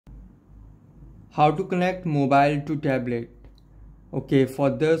How to connect mobile to tablet. Okay, for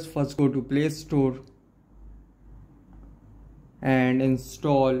this first go to Play Store and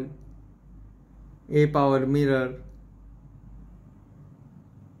install ApowerMirror.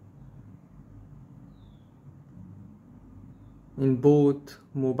 In both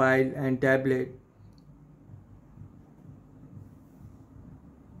mobile and tablet.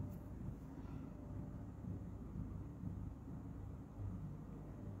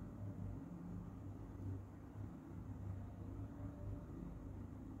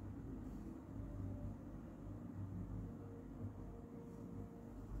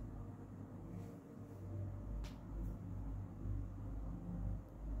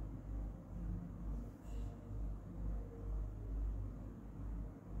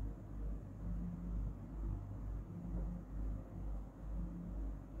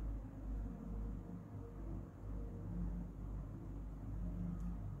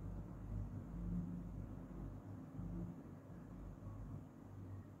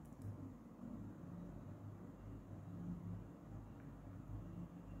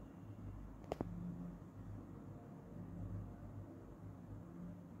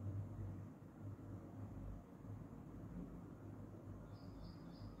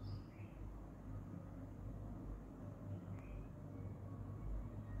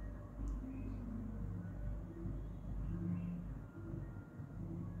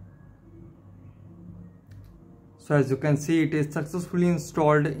 So as you can see, it is successfully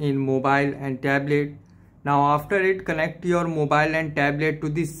installed in mobile and tablet. Now after it, connect your mobile and tablet to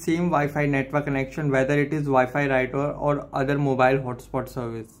the same Wi-Fi network connection, whether it is Wi-Fi router or other mobile hotspot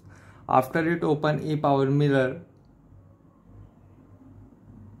service. After it, open ApowerMirror,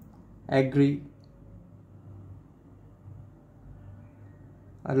 agree,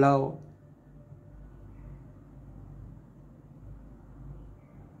 allow,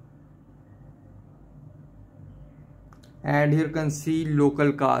 and here you can see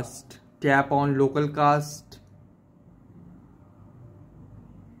local cast. Tap on local cast.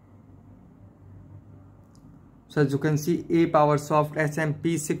 So as you can see, ApowerSoft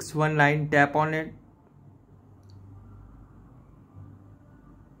SMP619, tap on it.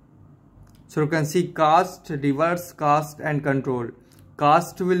 So you can see cast, reverse, cast and control.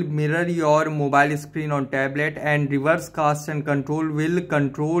 Cast will mirror your mobile screen on tablet, and reverse cast and control will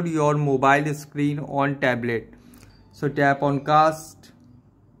control your mobile screen on tablet. So tap on cast,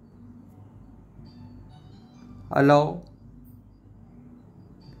 allow.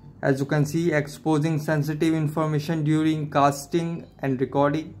 As you can see, exposing sensitive information during casting and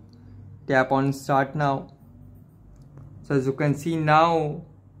recording. Tap on start now. So as you can see, now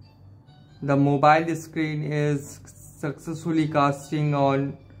the mobile screen is successfully casting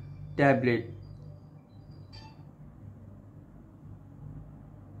on tablet.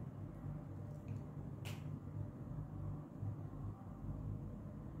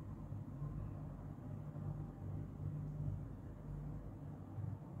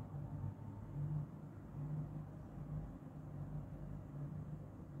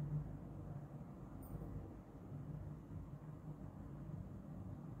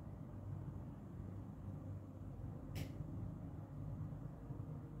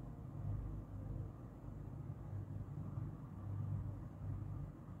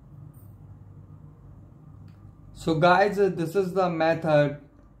 So guys, this is the method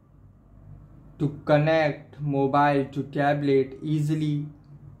to connect mobile to tablet easily.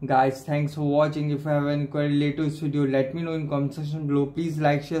 Guys, thanks for watching. If you have any query related to this video, let me know in comment section below. Please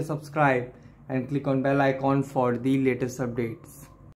like, share, subscribe and click on bell icon for the latest updates.